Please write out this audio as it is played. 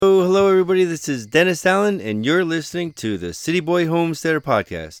Hello everybody, this is Dennis Allen, and you're listening to the City Boy Homesteader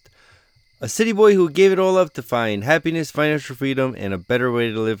Podcast. A city boy who gave it all up to find happiness, financial freedom, and a better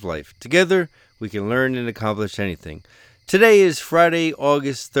way to live life. Together, we can learn and accomplish anything. Today is Friday,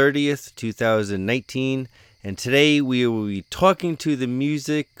 August 30th, 2019, and today we will be talking to the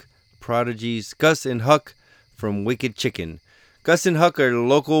music prodigies Gus and Huck from Wicked Chicken. Gus and Huck are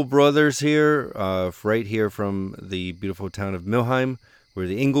local brothers here, right here from the beautiful town of Millheim, where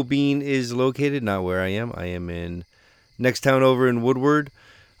the Inglebean is located, not where I am. I am in next town over in Woodward.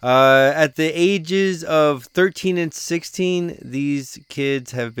 At the ages of 13 and 16, these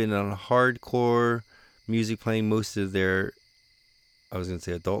kids have been on hardcore music playing most of their, I was going to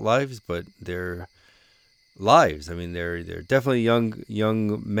say adult lives, but their lives. I mean, they're definitely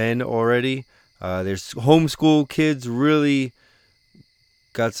young men already. There's homeschool kids, really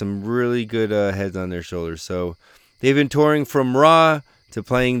got some really good heads on their shoulders. So they've been touring from Raw to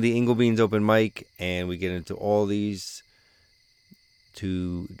playing the Inglebeans open mic, and we get into all these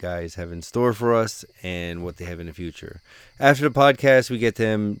two guys have in store for us and what they have in the future. After the podcast, we get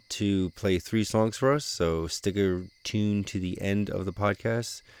them to play 3 songs for us, so stick a tune to the end of the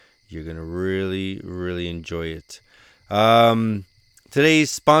podcast. You're going to really, really enjoy it. Today's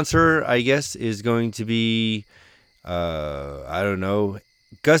sponsor, I guess, is going to be, Gus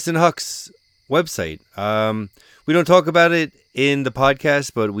and Huck's website. We don't talk about it in the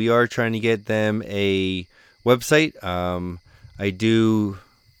podcast, but we are trying to get them a website. I do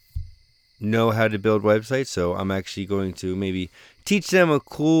know how to build websites, so I'm actually going to maybe teach them a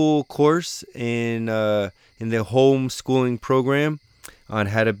cool course in the homeschooling program on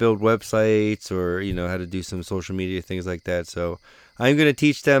how to build websites, or how to do some social media things like that. So I'm going to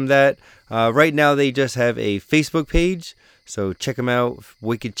teach them that. Right now they just have a Facebook page, so check them out,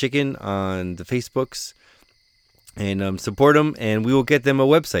 Wicked Chicken, on the Facebooks, and support them, and we will get them a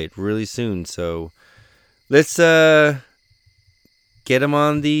website really soon. So let's get them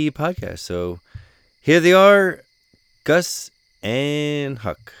on the podcast. So here they are, Gus and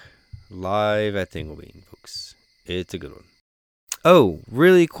Huck, live at the Inglebean, folks. It's a good one. Oh,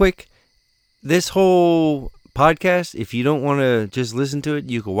 really quick, this whole podcast, if you don't want to just listen to it,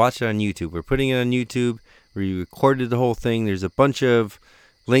 you can watch it on YouTube. We're putting it on YouTube. We recorded the whole thing. There's a bunch of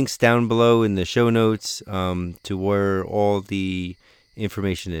links down below in the show notes to where all the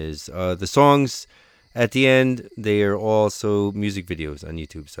information is. The songs at the end, they are also music videos on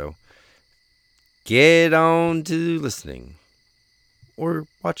YouTube. So get on to listening or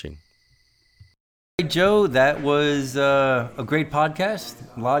watching. Hey Joe, that was a great podcast.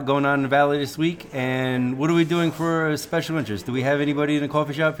 A lot going on in the Valley this week. And what are we doing for a special interest? Do we have anybody in the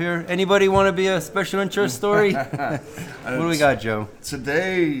coffee shop here? Anybody want to be a special interest story? What do we got, Joe?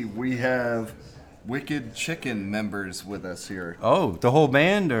 Today we have Wicked Chicken members with us here. Oh, the whole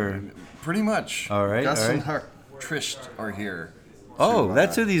band, or? Pretty much. All right. Gus and Huck Trish are here. Oh,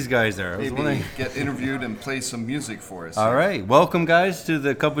 that's who these guys are. Maybe get interviewed and play some music for us. All right. Welcome, guys, to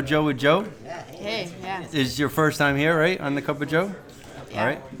the Cup of Joe with Joe. Hey, yeah. Is your first time here, right, on the Cup of Joe? Yeah. All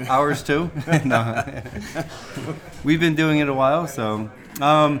right. Ours, too. No. We've been doing it a while, so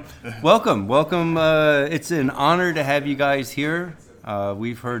welcome. It's an honor to have you guys here.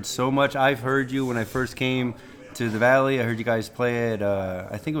 We've heard so much. I've heard you when I first came to the Valley. I heard you guys play at,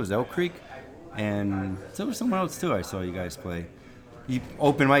 I think it was Elk Creek, and there was someone else, too, I saw you guys play. You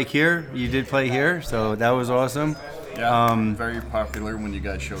open mic here. You did play here, so that was awesome. Yeah, very popular when you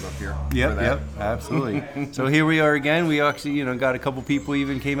guys showed up here. Yep, absolutely. So here we are again. We actually, got a couple people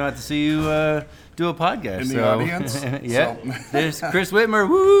even came out to see you do a podcast. In the audience? Yeah. There's Chris Whitmer.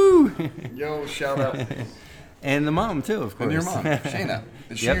 Woo! Yo, shout out. And the mom, too, of course. And your mom, Shayna.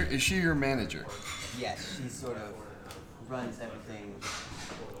 Is she your manager? Yes, she sort of runs everything.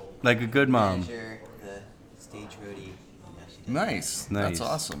 Like a good mom. Manager, the stage roadie. Nice. That's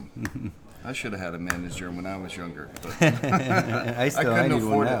awesome. I should have had a manager when I was younger. But I couldn't need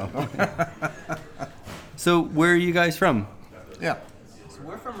one afford now. So where are you guys from? Yeah. So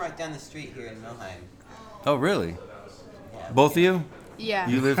we're from right down the street here in Millheim. Oh, really? Yeah. Both of you? Yeah.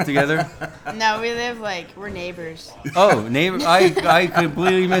 You live together? No, we live we're neighbors. Oh, neighbor! I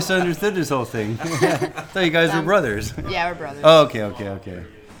completely misunderstood this whole thing. I thought you guys were brothers. Yeah, we're brothers. Oh, okay.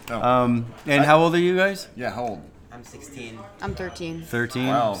 Oh. And how old are you guys? Yeah, how old? I'm 16. I'm 13. 13.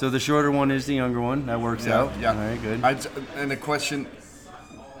 Wow. So the shorter one is the younger one. That works out. Yeah. All right, good. And a question,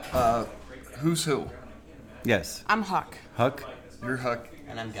 who's who? Yes. I'm Huck. Huck. You're Huck.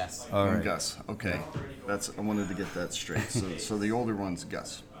 And I'm Gus. All and right. Gus. Okay. I wanted to get that straight. So the older one's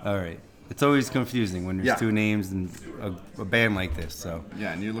Gus. All right. It's always confusing when there's Yeah. two names in a band like this. So.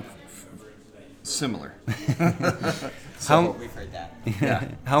 Yeah, and you look similar. So we've heard that. Yeah.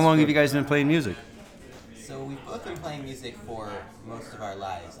 How long have you guys been playing music? So we've both been playing music for most of our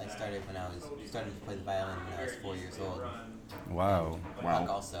lives. I started to play the violin when I was 4 years old. Wow. Puck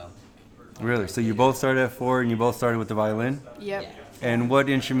also. Really? So you both started at 4 and you both started with the violin? Yep. Yeah. And what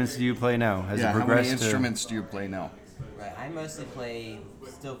instruments do you play now? Has it How many progressed to... instruments do you play now? Right. I mostly play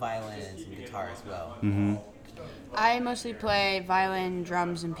still violin and some guitar as well. I mostly play violin,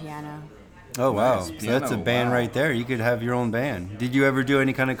 drums, and piano. Oh, wow. Nice. So that's a Piano, band wow. right there. You could have your own band. Did you ever do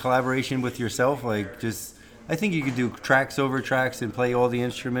any kind of collaboration with yourself? Like just... I think you could do tracks over tracks and play all the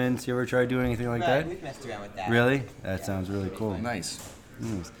instruments. You ever try doing anything like Right, that? we've messed around with that. Really? That sounds really cool. Nice.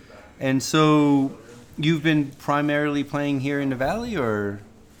 Nice. And so you've been primarily playing here in the Valley, or?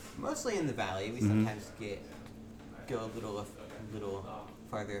 Mostly in the valley. We sometimes go a little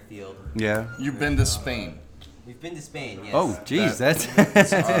farther afield. Yeah. You've been to Spain. We've been to Spain, yes. Oh, geez, that's...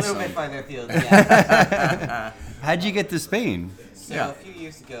 It's a little bit farther afield, yeah. How'd you get to Spain? So Yeah. a few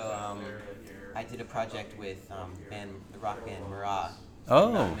years ago, I did a project with the rock band Marat.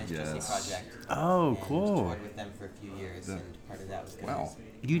 Oh. Minstrelsy Yes. project. Oh, And cool. toured with them for a few years, and part of that was Wow.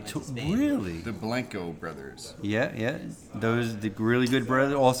 You really? The Blanco brothers. Yeah, yeah. Those the really good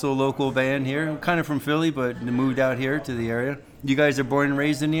brother, also a local band here, kind of from Philly, but moved out here to the area. You guys are born and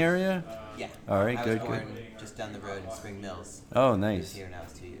raised in the area? Yeah. All right, I good, was born just down the road in Spring Mills. Oh, I was nice. here when I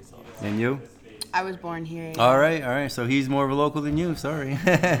was 2 years old. And you? I was born here. All right. So he's more of a local than you. Sorry.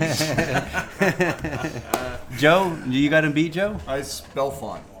 Joe, you got him beat, Joe? It's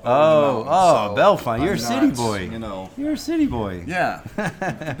Belfont. Oh, Belfont. You're I'm a city not, boy. You know. You're a city boy. Yeah.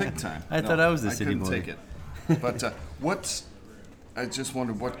 Big time. I thought I was a city couldn't boy. take it. But I just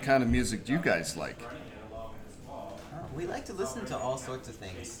wondered, what kind of music do you guys like? We like to listen to all sorts of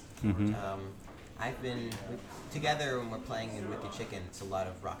things. Mm-hmm. Together when we're playing in Wicked Chicken, it's a lot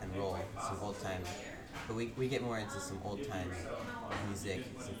of rock and roll, some old time, but we get more into some old time music,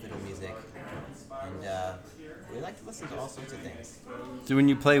 some fiddle music, and we like to listen to all sorts of things. So when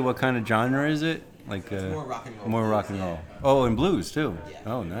you play, what kind of genre is it? Like more rock and roll. More blues, rock and yeah. roll. Oh, and blues too. Yeah.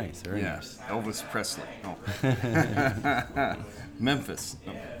 Oh, nice. Very Yeah. nice. Elvis Presley. Oh. Memphis.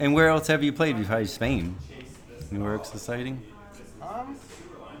 Oh. And where else have you played besides Spain? Anywhere else exciting?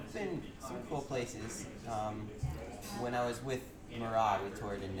 Been some cool places. When I was with Marat, we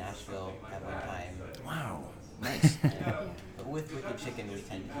toured in Nashville at one time. Wow. Nice. But with Wicked Chicken, we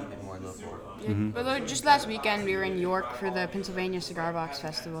tend to keep it more local. Yeah. But just last weekend, we were in York for the Pennsylvania Cigar Box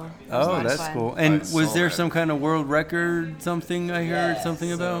Festival. It was a Oh, lot of that's fun. cool. And I was saw there that. some kind of world record something I heard Yeah,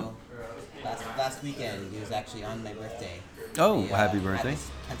 something about? Last weekend, it was actually on my birthday. Oh, We, happy had birthday. this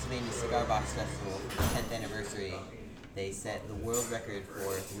Pennsylvania Cigar Box Festival for the 10th anniversary. They set the world record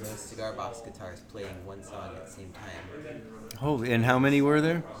for the most cigar box guitars playing one song at the same time. Holy, and how many were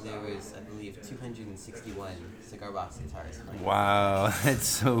there? There was, I believe, 261 cigar box guitars playing. Wow, that's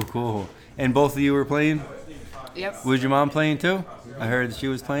so cool. And both of you were playing? Yep. Was your mom playing too? I heard that she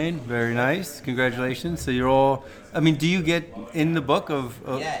was playing. Very nice. Congratulations. So you're all, I mean, do you get in the book of,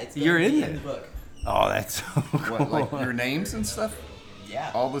 Yeah, it's you're going to in be in it? the book. Oh, that's so cool. What, like your names and stuff? Yeah.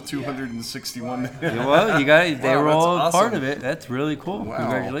 All the 261. Yeah, well, you got they Wow, were that's all awesome. part of it. That's really cool. Wow.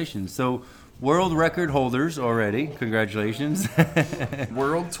 Congratulations. So, world record holders already. Congratulations.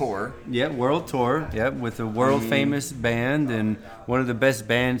 World tour. Yeah, world tour. Yeah, with a world famous band and one of the best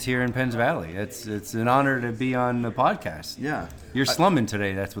bands here in Penns Valley. It's an honor to be on the podcast. Yeah. You're slumming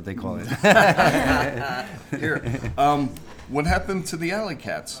today. That's what they call it. Here. What happened to the Alley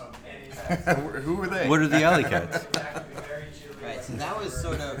Cats? Who were they? What are the Alley Cats? Right, so that was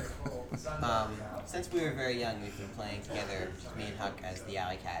sort of, since we were very young, we've been playing together, just me and Huck, as the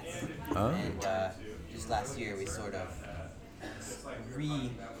Alley Cats. Oh. And just last year, we sort of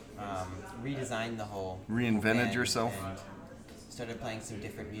redesigned the whole Reinvented band yourself? and started playing some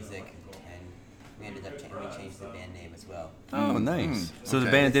different music, and we ended up we changed the band name as well. Oh, nice. So the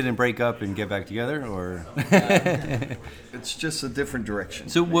okay. band didn't break up and get back together, or? It's just a different direction.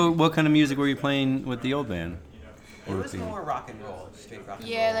 So what kind of music were you playing with the old band? It was more rock and roll, straight rock and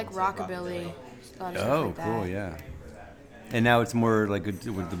roll. Yeah, like instead of rockabilly. A lot of stuff Oh, like that. cool, yeah. And now it's more like with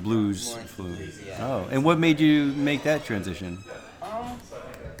the blues More into flu. blues, yeah. Oh, and what made you make that transition?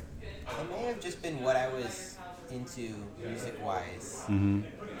 It may have just been what I was into music-wise. Mm-hmm.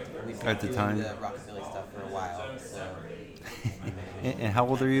 We've been At the doing time. the rockabilly stuff for a while, so And how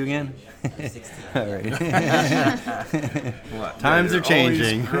old are you again? I'm 16. All right. What? Times You're are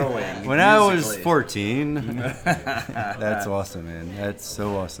changing. always growing When I was musically. 14, that's awesome, man. That's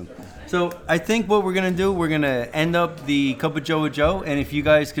so awesome. So I think what we're gonna do, we're gonna end up the Cup of Joe with Joe, and if you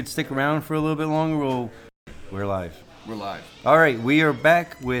guys could stick around for a little bit longer, we're live. We're live. All right, we are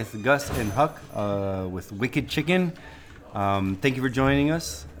back with Gus and Huck with Wicked Chicken. Thank you for joining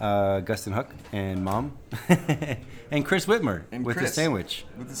us, Gustin Huck and Mom, and Chris Whitmer And with Chris, the sandwich.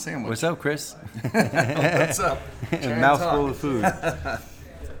 With the sandwich. What's up, Chris? What's up? A mouthful of food.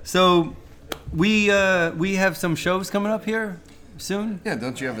 So, we have some shows coming up here soon. Yeah,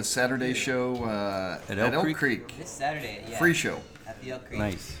 don't you have a Saturday show At at Elk Elk Creek? Creek? This Saturday, yeah. Free show. At the Elk Creek.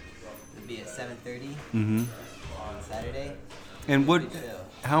 Nice. It'll be at 7:30 Mm-hmm. on Saturday. And what? Good show.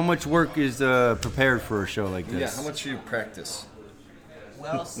 How much work is prepared for a show like this? Yeah, how much do you practice?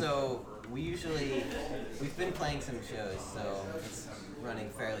 Well, so we've been playing some shows, so it's running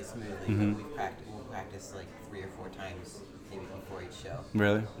fairly smoothly. Mm-hmm. But we'll practice like 3 or 4 times maybe before each show.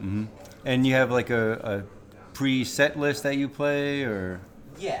 Really? Mm-hmm. And you have like a pre-set list that you play, or?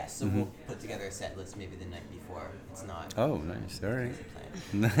 Yeah, so we'll put together a set list maybe the night before. It's not Oh, nice. All right.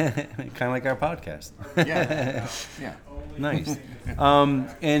 planned. Kind of like our podcast. Yeah. Yeah. Nice.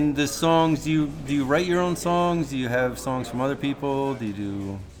 And the songs, do you write your own songs? Do you have songs from other people? Do you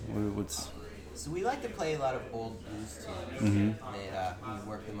do what's? So we like to play a lot of old blues tunes. That we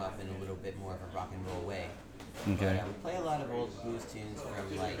work them up in a little bit more of a rock and roll way. Okay. But, we play a lot of old blues tunes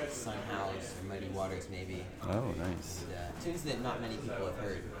from like Sun House or Muddy Waters maybe. Oh, nice. And, tunes that not many people have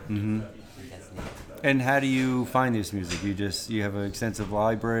heard. Mm-hmm. I think that's neat. And how do you find this music? You have an extensive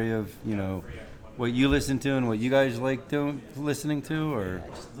library of what you listen to and what you guys like listening to, or?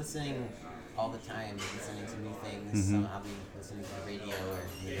 Yeah, just listening all the time, listening to new things. So I'll be listening to the radio, or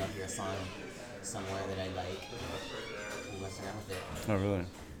maybe I'll hear a song somewhere that I like. We'll mess around with it. Oh, really?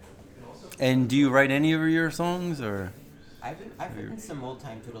 And do you write any of your songs, or? I've written some old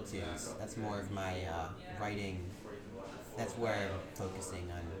time fiddle tunes. That's more of my writing. That's where I'm focusing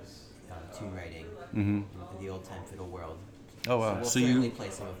on tune writing in the old time fiddle world. Oh, wow. We'll So certainly you. play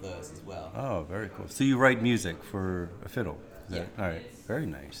some of those as well. Oh, very cool. So you write music for a fiddle? Is that- All right. Very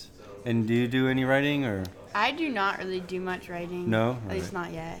nice. And do you do any writing, or? I do not really do much writing. No? At least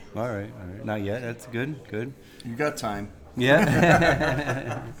not yet. All right. All right. Not yet. That's good. Good. You got time.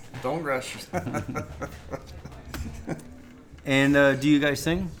 Yeah. Don't rush. And do you guys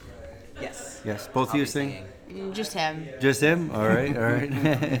sing? Yes. Yes. Both of I'll you be sing? Just him. Just him? All right. All right.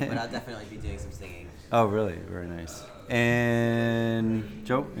 But I'll definitely be doing some singing. Oh, really? Very nice. And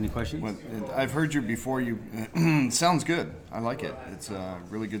Joe, any questions? Well, I've heard you before. You sounds good. I like it. It's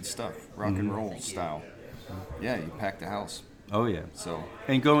really good stuff. Rock and roll style. Yeah, you packed the house. Oh, yeah. So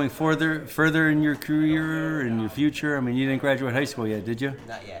And going further in your career, in your future, I mean, you didn't graduate high school yet, did you?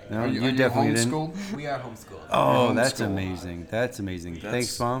 Not yet. No, are you definitely didn't. homeschooled? We are homeschooled. Oh, You're that's homeschooled. amazing. That's amazing. That's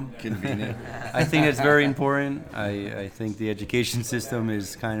Thanks, Mom. Convenient. I think it's very important. I think the education system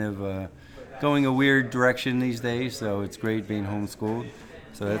is kind of going a weird direction these days, so it's great being homeschooled.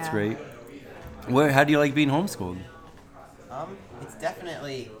 So that's Yeah. great. How do you like being homeschooled? It's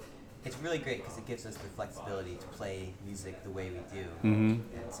definitely, it's really great because it gives us the flexibility to play music the way we do, and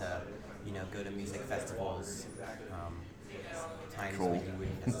to, go to music festivals, times Cool. when you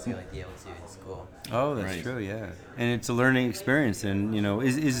wouldn't necessarily be able to in school. Oh, that's Right. true, yeah. And it's a learning experience. And,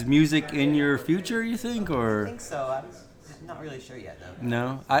 is music in your future, you think, I or? think so. I'm not really sure yet though.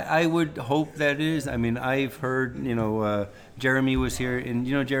 No, I would hope that is. I mean, I've heard, Jeremy was here, and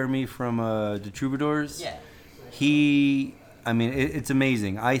Jeremy from the Troubadours? Yeah. It's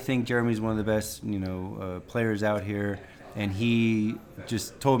amazing. I think Jeremy's one of the best, players out here, and he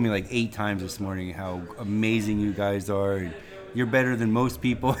just told me like 8 times this morning how amazing you guys are. And you're better than most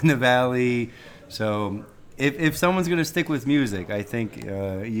people in the valley. So if someone's gonna stick with music, I think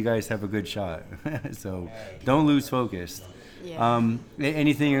you guys have a good shot. So don't lose focus. Yeah.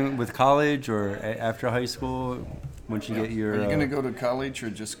 Anything with college or after high school? Once you get your Are you going to go to college or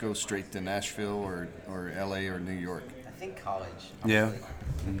just go straight to Nashville or LA or New York? I think college. Yeah.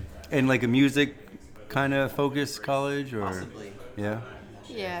 Possibly. And like a music kind of focus college, or Possibly. yeah.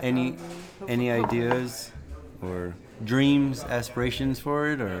 Yeah. Any probably. any ideas or dreams, aspirations for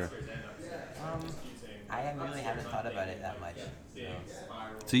it, or I really haven't thought about it that much.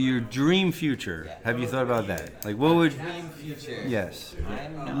 so your dream future? Yeah. Have you thought about that? Like what would? Dream future. Yes.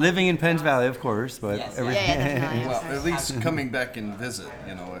 I'm not. Living in Penns Valley, of course, but Yes, every- Yeah, yeah, definitely. Well, at least coming back and visit,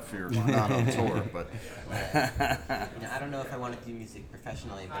 if you're not on tour. But I don't know if I want to do music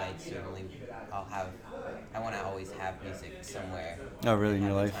professionally, but I want to always have music somewhere. Oh, really, in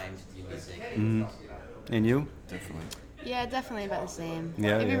and your have life? the time to do music. And you? definitely. Yeah, definitely about the same.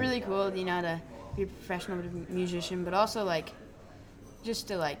 Yeah, It'd yeah. be really cool, to be a professional musician, but also just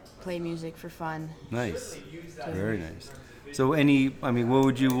to play music for fun. Nice. Very nice. So what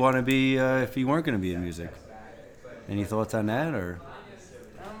would you want to be if you weren't going to be in music? Any thoughts on that, or?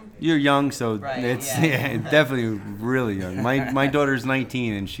 You're young, so Right, it's yeah. definitely really young. My daughter's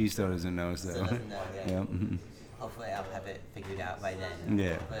 19 and she still doesn't know, so. Still doesn't know, yeah. Yeah. Mhm. Hopefully I'll have figured out by then.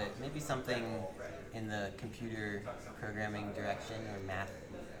 Yeah. But maybe something in the computer programming direction or math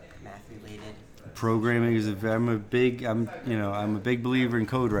related. Programming is I'm a big believer in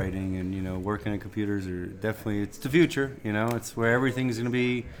code writing, and working on computers are definitely, it's the future. It's where everything's going to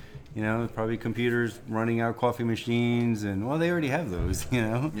be. Probably computers running our coffee machines, and well, they already have those.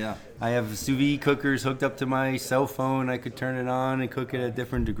 Yeah. I have sous vide cookers hooked up to my cell phone. I could turn it on and cook it at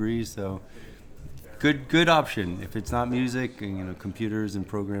different degrees. So good option if it's not music and computers and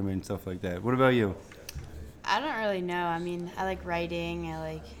programming and stuff like that. What about you? I don't really know. I mean, I like writing.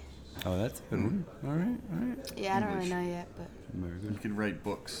 Oh, that's a good one. All right. Yeah, I don't really know yet, but Very You good. can write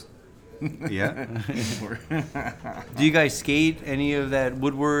books. Yeah. Do you guys skate? Any of that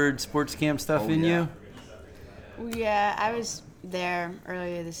Woodward sports camp stuff Oh, in yeah. well, yeah, I was there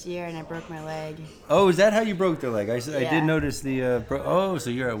earlier this year and I broke my leg. you? Oh, is that how you broke the leg? I Yeah. did notice the. So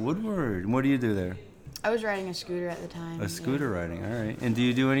you're at Woodward. What do you do there? I was riding a scooter at the time. A scooter riding. All right. And do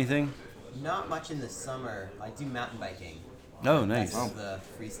you do anything? Not much in the summer. I do mountain biking. Oh, nice. That's the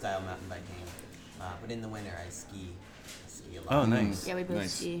freestyle mountain biking. But in the winter, I ski a lot. Oh, nice. Yeah, we both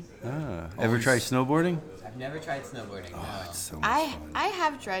Nice. ski. Ever Always- try snowboarding? I've never tried snowboarding. no. It's so much I fun.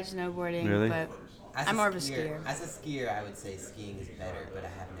 have tried snowboarding, Really? but As I'm more of a skier. As a skier, I would say skiing is better, but I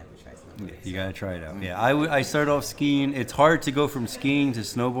have never tried snowboarding. You gotta try it out. Yeah, I started off skiing. It's hard to go from skiing to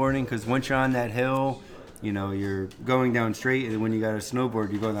snowboarding because once you're on that hill, you're going down straight, and when you got a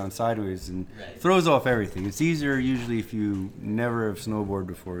snowboard, you go down sideways, and Right. throws off everything. It's easier usually if you never have snowboarded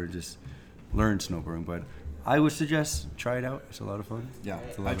before, just learn snowboarding. But I would suggest try it out. It's a lot of fun. Yeah,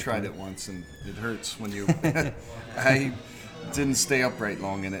 It's a lot I of tried fun. it once, and it hurts when you. I didn't stay upright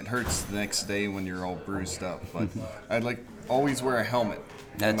long, and it hurts the next day when you're all bruised up. But I always wear a helmet,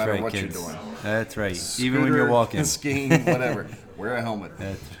 That's no matter right, what kids. you're doing. That's right. Even when you're Scooter, walking. skiing, whatever, wear a helmet.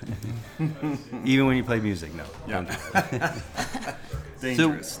 That's even when you play music. No. Yeah. So,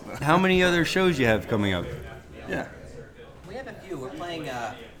 Dangerous. how many other shows you have coming up? Yeah. We have a few. We'll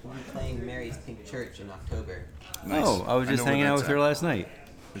be playing Mary's Pink Church in October. Nice. Oh, I was just know where hanging out that's with her at. last night.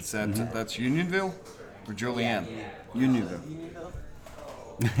 It's at that's Unionville or Julianne. Yeah, Unionville. Unionville?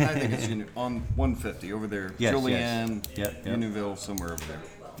 I think it's on 150 over there. Yes, Julianne, yes. Yep. Unionville, somewhere over there.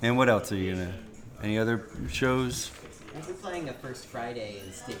 And what else are you gonna? Any other shows? We'll be playing a First Friday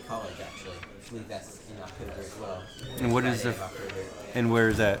in State College, actually. I believe that's in October as well. And what is Friday the- of October. And where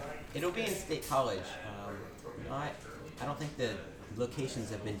is that? It'll be in State College. I don't think the locations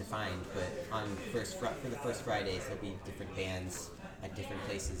have been defined, but for the First Fridays, there'll be different bands at different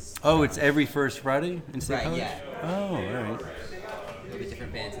places. Oh, it's every first Friday in State Right, College? yeah. Oh, all right. There'll be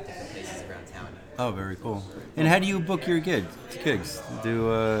different bands at different places around town. Oh, very cool. And how do you book your gigs?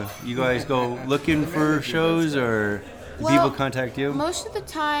 Do you guys go looking for shows, or do Well, people contact you? Most of the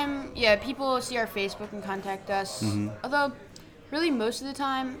time, yeah, people see our Facebook and contact us. Mm-hmm. Although, really, most of the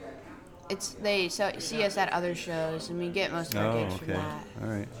time, they see us at other shows, and we get most of our Oh, gigs from okay. that. All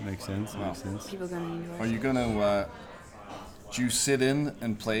right, makes sense. Makes sense. People going to New Are York. you gonna? Do you sit in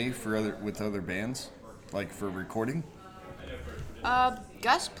and play with other bands, like for recording?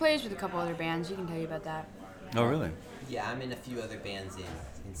 Gus plays with a couple other bands. He can tell you about that. Oh, really? Yeah, I'm in a few other bands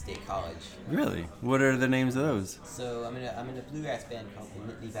in State College. Really? What are the names of those? So I'm in a bluegrass band called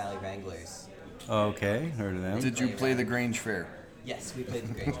the Nittany Valley Wranglers. Okay, heard of them. Did you play the Grange Fair? Yes, we played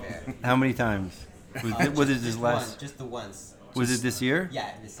the Grange Fair. How many times? Was it this last? Just the once. Was it this year? Yeah,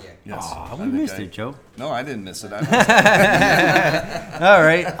 this year. Yes. Oh, I we think missed it, Joe. No, I didn't miss it. All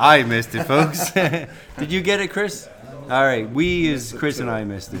right, I missed it, folks. Did you get it, Chris? All right, Chris and I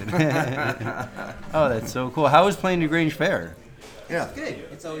missed it. Oh, that's so cool. How was playing the Grange Fair? Yeah. Good.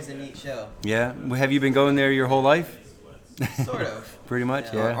 It's always a neat show. Yeah, have you been going there your whole life? Sort of. Pretty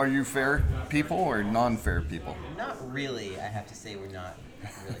much, yeah. Are you fair people or non-fair people? Not really. I have to say we're not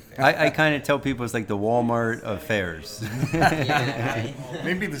really fair. I kind of tell people it's like the Walmart of fairs. Yeah, right.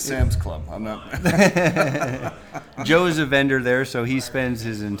 Maybe the Sam's Club. I'm not. Joe is a vendor there, so he spends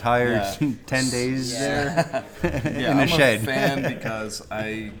his entire Yeah. 10 days there Yeah, in the I'm shed. a fan because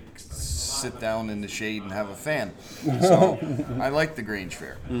I sit down in the shade and have a fan. So I like the Grange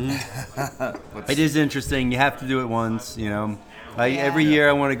Fair. But It is interesting. You have to do it once, Every year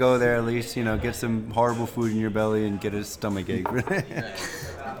I want to go there at least, get some horrible food in your belly and get a stomach ache.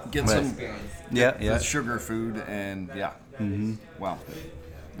 get But- some Experience. yeah, yeah. the sugar food and yeah. Mm-hmm. Wow.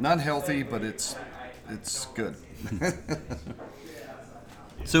 Not healthy, but it's good.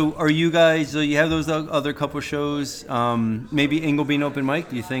 So are you guys, you have those other couple shows, maybe Inglebean Open Mic?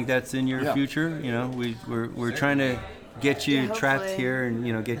 Do you think that's in your Yeah. future? We're trying to get you Yeah, trapped hopefully. here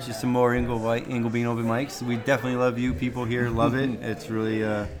and, get you some more Inglebean Open Mics. We definitely love you. People here love it. It's really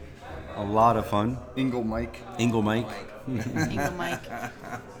a lot of fun. Ingle Mike. Ingle Mike. Angle mic.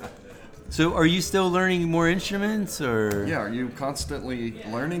 So, are you still learning more instruments, or? Yeah, are you constantly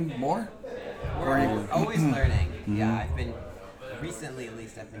learning more? We're always learning. Yeah, I've been recently, at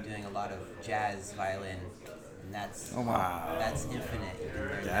least, I've been doing a lot of jazz violin, and that's that's infinite. You can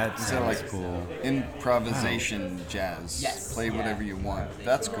learn That that sounds like- cool. Improvisation jazz. Yes, Play yeah. whatever you want.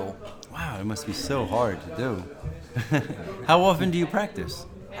 That's cool. Wow, it must be so hard to do. How often do you practice?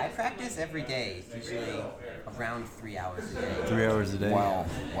 I practice every day. It's usually around 3 hours a day. 3 hours a day.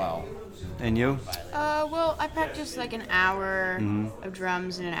 Wow. And you? Well, I practice like an hour of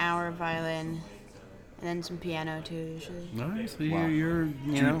drums and an hour of violin, and then some piano too usually. Nice. So Wow. you're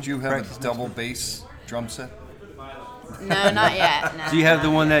you know. Do you have practicing. a double bass drum set? No, not yet. No, Do you have the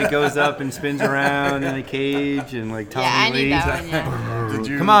not one yet. that goes up and spins around in a cage and like Tommy Yeah, I Lee's? need that one. Yeah. Did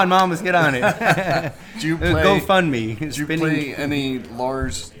you, Come on, Mom, let's get on it. Do you play? Go fund me. Did you play any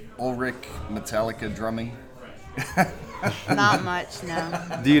Lars Ulrich Metallica drumming? Not much.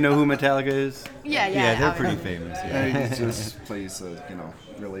 No. Do you know who Metallica is? Yeah, Yeah, they're obviously. pretty famous. Yeah. He just plays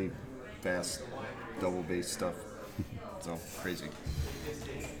really fast double bass stuff. So crazy.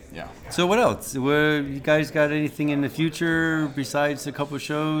 Yeah. So what else? You guys got anything in the future besides a couple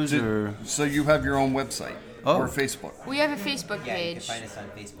shows or? So you have your own website Oh. or Facebook? We have a Facebook Yeah, you can page, find us on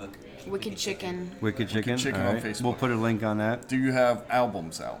Facebook. Wicked Chicken. Wicked Chicken. Chicken All on right. Facebook. We'll put a link on that. Do you have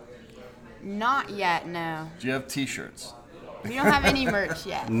albums out? Not yet. No. Do you have T-shirts? We don't have any merch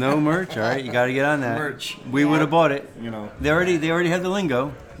yet. No merch. All right, you got to get on that. Merch. We would have bought it. You know. They already have the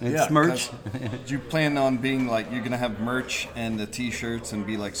lingo. It's Yeah, merch. 'cause Do you plan on being like you're gonna have merch and the T-shirts and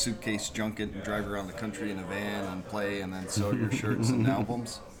be like Suitcase Junket and drive around the country in a van and play and then sell your shirts and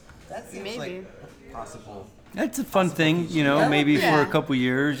albums? That seems Maybe. like a possible. That's a fun thing, you know. Yeah, Maybe for yeah. a couple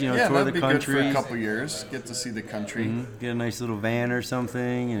years, you know, Yeah, tour that'd the be good for country, a couple years. Get to see the country. get a nice little van or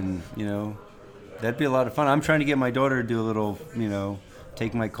something, and you know, that'd be a lot of fun. I'm trying to get my daughter to do a little, you know,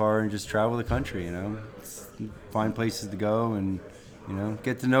 take my car and just travel the country, you know, find places to go and you know,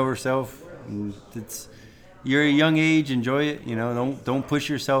 get to know herself. And you're a young age, enjoy it. You know, don't push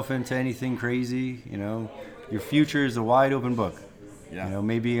yourself into anything crazy. You know, your future is a wide open book. Yeah. You know,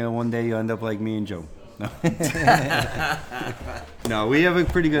 maybe one day you'll end up like me and Joe. No, no, we have a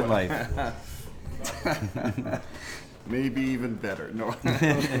pretty good life. Maybe even better. No.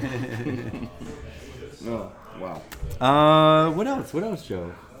 No. Wow. What else? What else,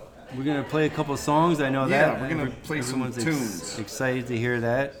 Joe? We're gonna play a couple songs. I know Yeah, that. we're gonna play some Everyone's tunes. excited to hear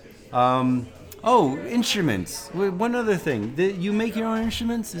that. Instruments. One other thing. You make your own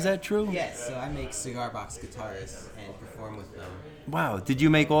instruments? Is that true? Yes, so I make cigar box guitars and perform with them. Wow. Did you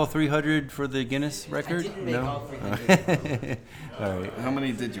make all 300 for the Guinness record? I didn't make no? all 300. All right. How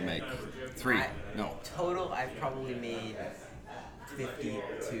many did you make? 3. No. Total, I've probably made 50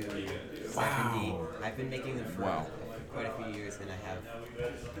 to 70. Wow. I've been making them for Wow. quite a few years, and I have,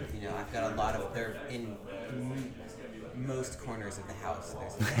 you know, I've got a lot of. They're in most corners of the house.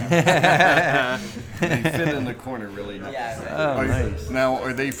 They fit in the corner really nice. Yeah, Oh, Are- nice. Now,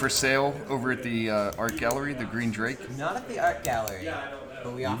 are they for sale over at the art gallery, the Green Drake? not at the art gallery,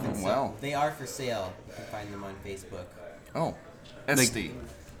 but we often sell. wow. They are for sale. You can find them on Facebook. Oh, SD.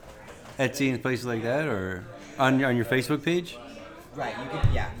 Etsy and places like that, or on your Facebook page? Right, you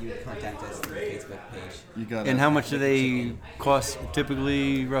can contact us through the Facebook page. You got And it. how much do they cost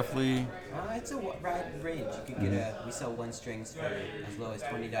typically, roughly? It's a wide range. You can get we sell 1 strings for as low as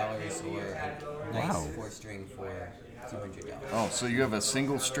 $20 or a nice Wow. 4-string for $200. Oh, so you have a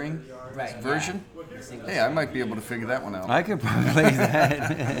single string Right, version? yeah. A single Hey, I might be able to figure that one out. I could probably play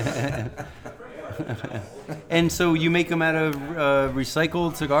that. And so you make them out of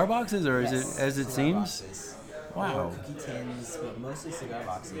recycled cigar boxes, or is Yes, it as it cigar seems? boxes. Wow. Or cookie tins, but mostly cigar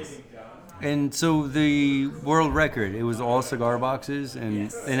boxes. And so the world record, it was all cigar boxes,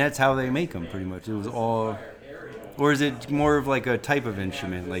 and that's how they make them pretty much. It was all, or is it more of like a type of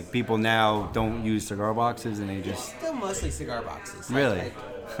instrument? Like people now don't use cigar boxes and they just Still mostly cigar boxes. Really?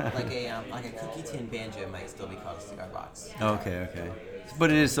 Like a cookie tin banjo might still be called a cigar box. okay. But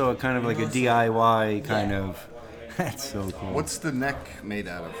it is so kind of like a Mostly. DIY kind Yeah. of. That's so cool. What's the neck made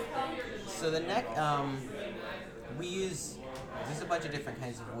out of? So the neck, we use. There's a bunch of different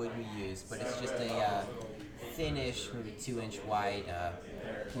kinds of wood we use, but it's just a thinnish, maybe 2-inch wide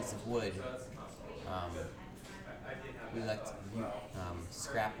piece of wood. We like to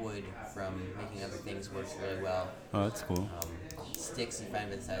scrap wood from making other things works really well. Oh, that's cool. Sticks you find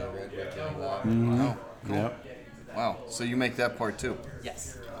by the side of the road work really well. Oh, cool. Yep. Wow. So you make that part too?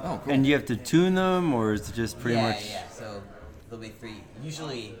 Yes. Oh, cool. And you have to tune them, or is it just pretty much? Yeah. So there'll be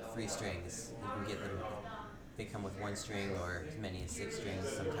usually 3 strings. You can get them they come with 1 string or as many as 6 strings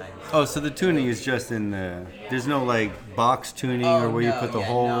sometimes. Oh, so the tuning is just in the. There's no like box tuning Oh, or where you no, put the yeah,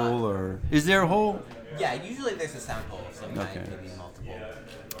 hole no. or is there a hole? Yeah, usually there's a sound hole, sometimes Okay. maybe multiple.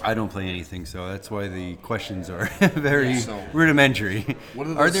 I don't play anything, so that's why the questions are very So- rudimentary. What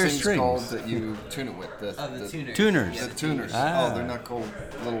are Are those there things strings? called that you tune it with? The tuners. Tuners. Yeah, The tuners. Ah. Oh, they're not called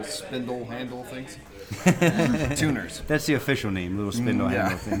little spindle handle things? Tuners. That's the official name, little spindle yeah.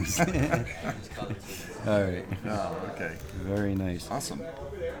 handle things. Just call it tuners. All right, Oh, okay. very nice. Awesome.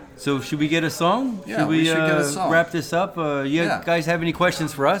 So should we get a song? Yeah, we should get a song. Wrap this up? You Yeah. guys have any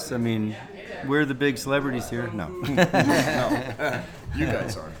questions for us? I mean, we're the big celebrities here. No. No. You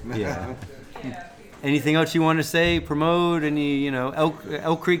guys are. Yeah. Anything else you want to say? Promote? Any?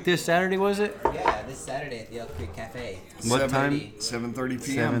 Elk Creek this Saturday was it? Yeah, this Saturday at the Elk Creek Cafe. What time? 7:30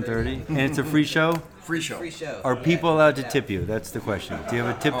 p.m. 7:30. And it's a free show. Free show. Free show. Are people allowed to tip you? That's the question. Do you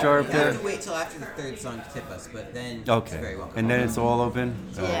have a tip jar up You have there? to wait till after the 3rd song to tip us, but then it's Okay. very welcome. And then it's all open?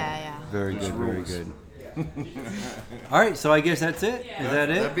 Yeah. Very good, very rules. good. All right, so I guess that's it. Is that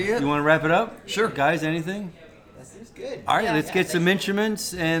it? that'd be it. You want to wrap it up? Sure. Guys, anything? That seems good. All right, Yeah, let's yeah, get some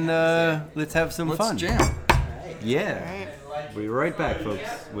instruments and let's have some Let's fun. jam. Yeah. We'll be right back, folks,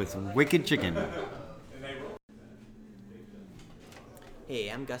 with Wicked Chicken. Hey,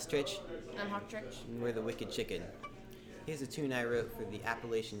 I'm Gus Trich, I'm Hawk Church. and we're the Wicked Chicken. Here's a tune I wrote for the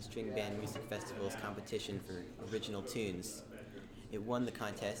Appalachian String Band Music Festival's competition for original tunes. It won the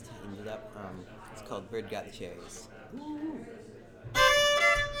contest. Ended up. It's called "Bird Got the Cherries."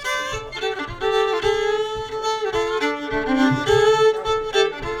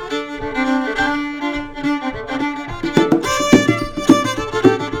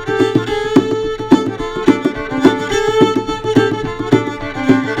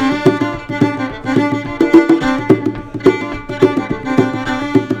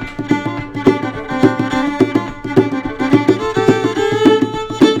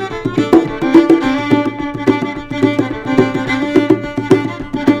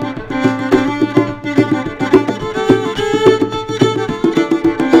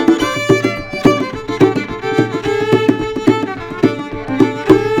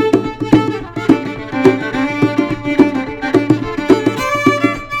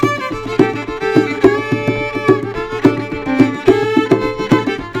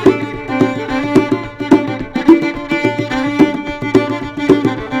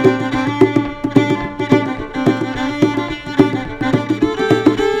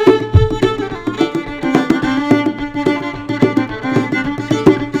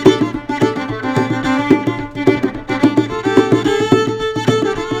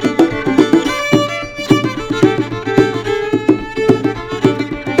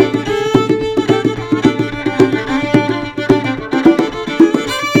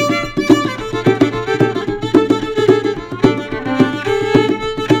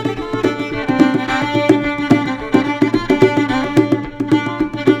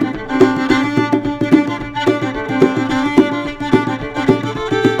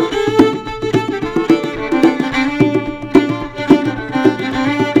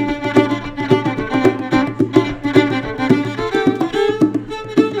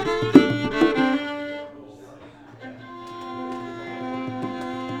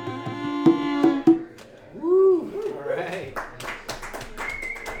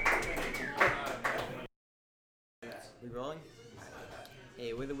 We rolling?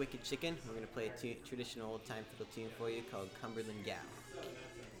 Hey, we're the Wicked Chicken. We're gonna play a traditional old-time fiddle tune for you called "Cumberland Gal."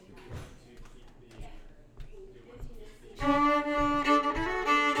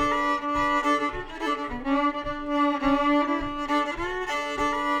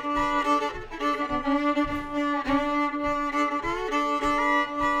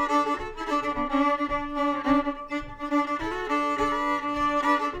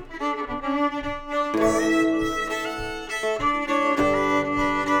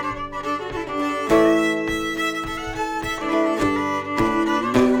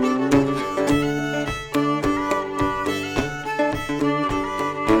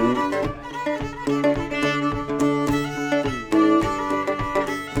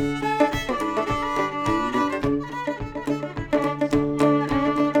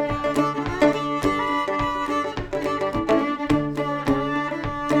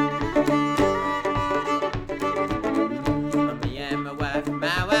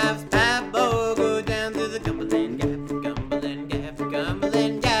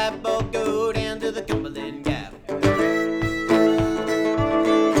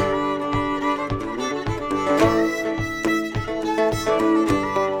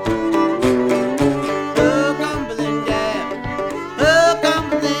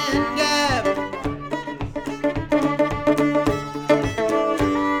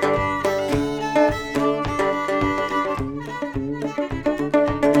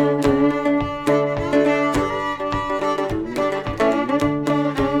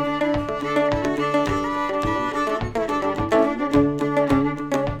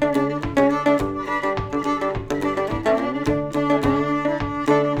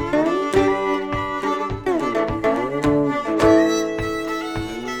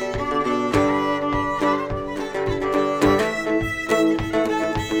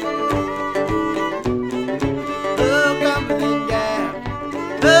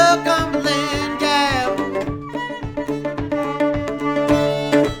 the Cumberland Gap.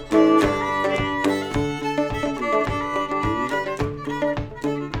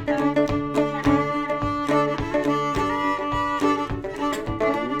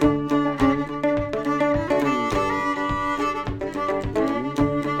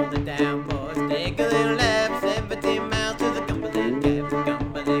 On the down boys, take a little lap, 17 miles to the Cumberland Gap,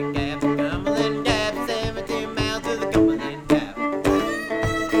 Cumberland Gap, Cumberland Gap, 17 miles to the Cumberland Gap.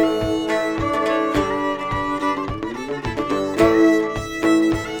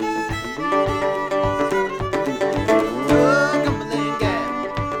 The Cumberland Gap,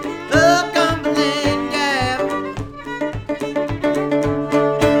 the Cumberland Gap.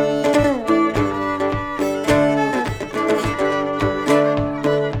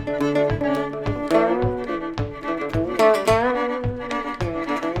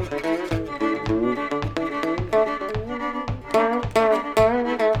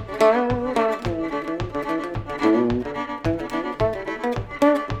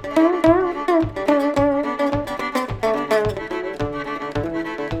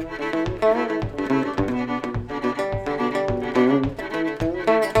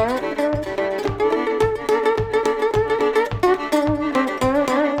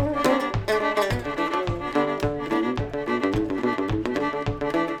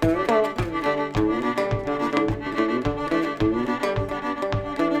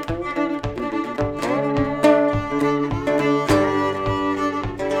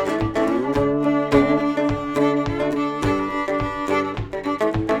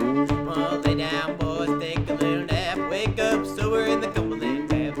 Well, lay down, boys, take a little nap. Wake up, sober in the Cumberland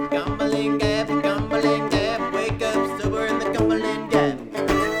Gap. Cumberland Gap, Cumberland Gap. Wake up, sober in the Cumberland Gap.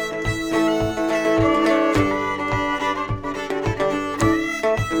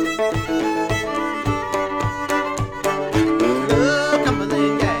 The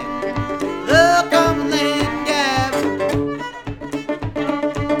Cumberland Gap, the Cumberland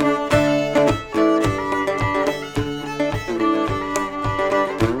Gap.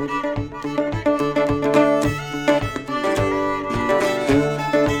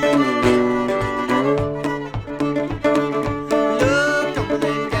 The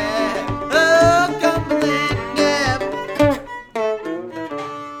Cumberland Gap, the Cumberland Gap.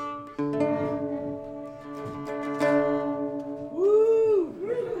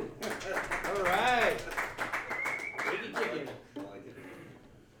 All right. Wicked chicken. I like it.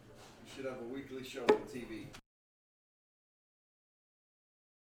 You should have a weekly show on TV.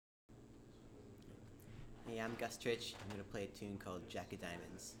 Hey, I'm Gus Trich. I'm gonna play a tune called Jack of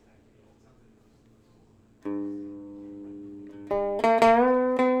Diamonds.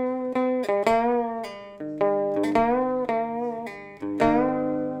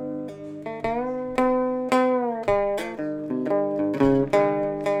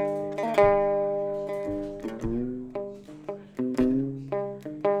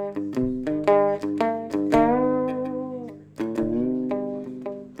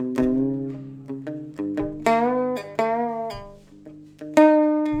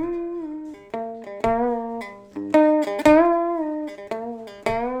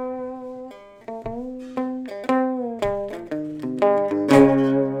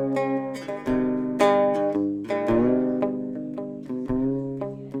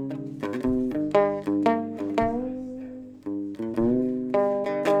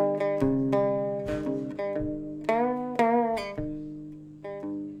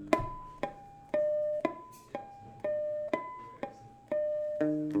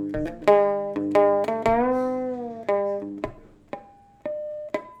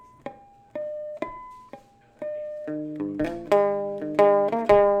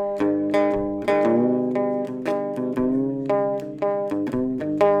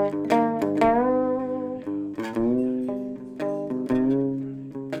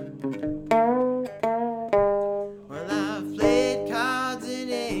 Well, I've played cards in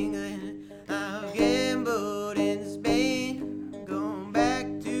England, I've gambled in Spain, going back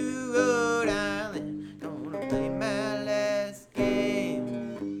to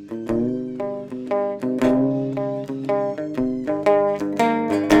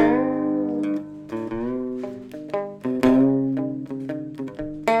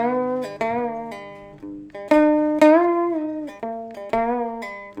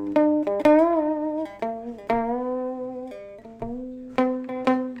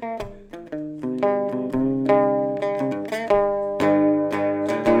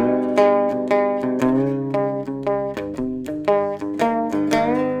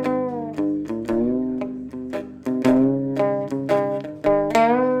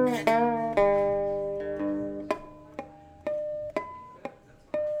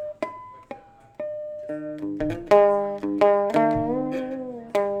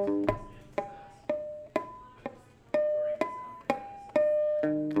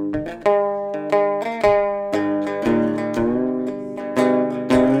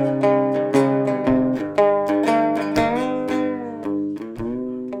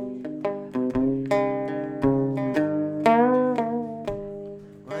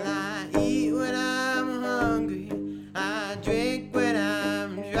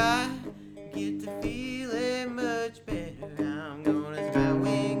I get to feeling much better, I'm gonna spread my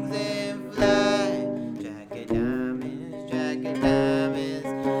wings and fly. Jacket diamonds,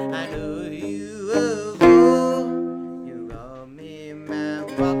 I know you a fool. You got me in my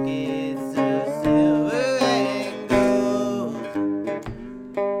pockets of silver and gold.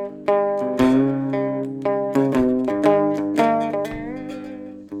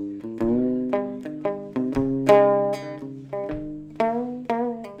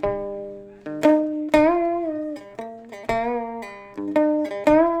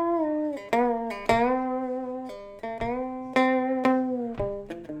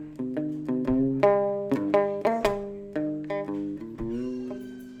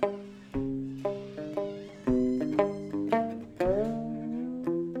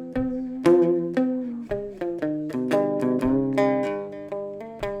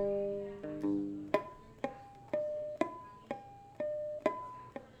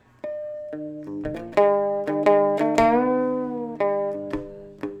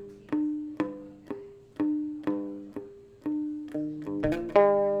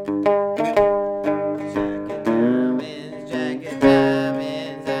 Jacket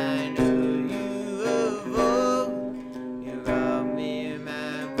diamonds, I know you a fool. You got me in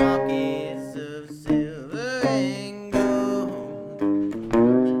my pockets of silver and gold.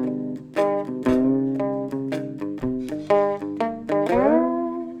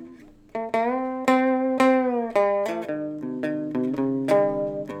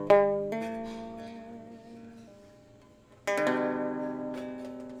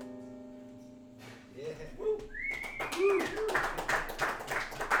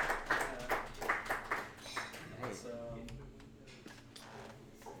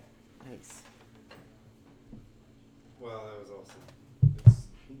 Nice. Wow, that was awesome.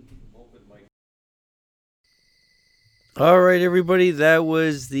 All right, everybody. That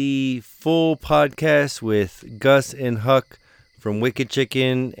was the full podcast with Gus and Huck from Wicked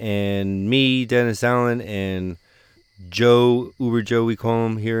Chicken and me, Dennis Allen, and Joe, Uber Joe, we call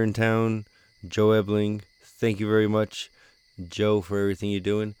him here in town, Joe Ebling. Thank you very much, Joe, for everything you're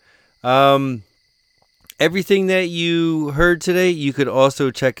doing. Everything that you heard today, you could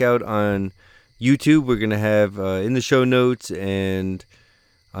also check out on YouTube. We're going to have in the show notes and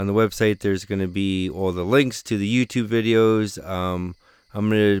on the website, there's going to be all the links to the YouTube videos. I'm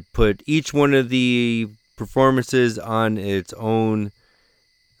going to put each one of the performances on its own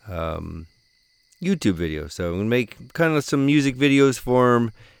YouTube video. So I'm going to make kind of some music videos for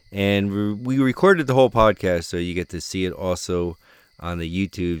them. And we recorded the whole podcast, so you get to see it also on the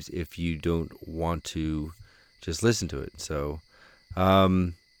YouTubes if you don't want to just listen to it. So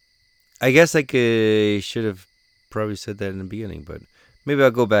I guess I should have probably said that in the beginning, but maybe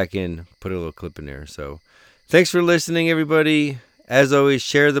I'll go back in, put a little clip in there. So thanks for listening, everybody. As always,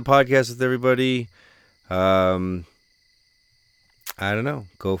 share the podcast with everybody. I don't know.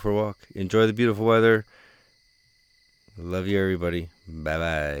 Go for a walk. Enjoy the beautiful weather. Love you, everybody.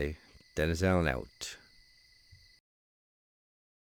 Bye-bye. Dennis Allen out.